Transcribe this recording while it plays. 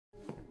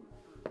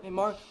Hey,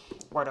 Mark.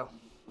 Wardo,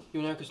 You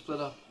and Erica split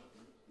up.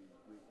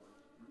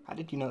 how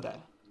did you know that?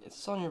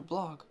 It's on your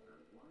blog.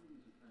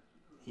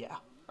 Yeah,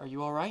 Are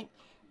you alright?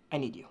 I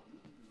need you.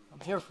 I'm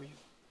here for you.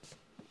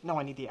 No,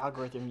 I need the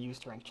algorithm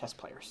used to rank chess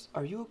players.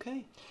 Are you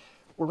okay?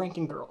 We're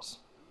ranking girls.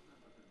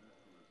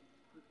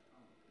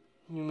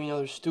 You mean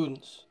other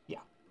students? Yeah,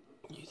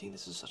 You think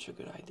this is such a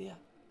good idea?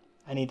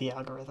 I need the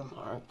algorithm.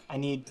 Mark. I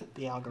need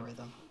the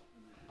algorithm.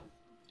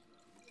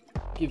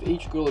 Give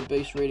each girl a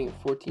base rating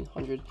of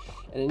 1400.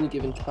 At any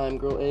given time,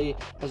 girl A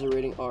has a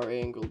rating RA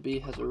and girl B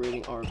has a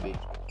rating RB.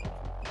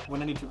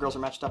 When any two girls are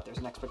matched up, there's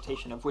an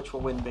expectation of which will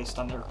win based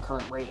on their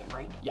current rating,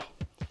 right? Yeah.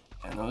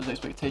 And those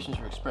expectations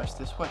are expressed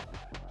this way.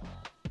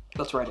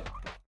 Let's write it.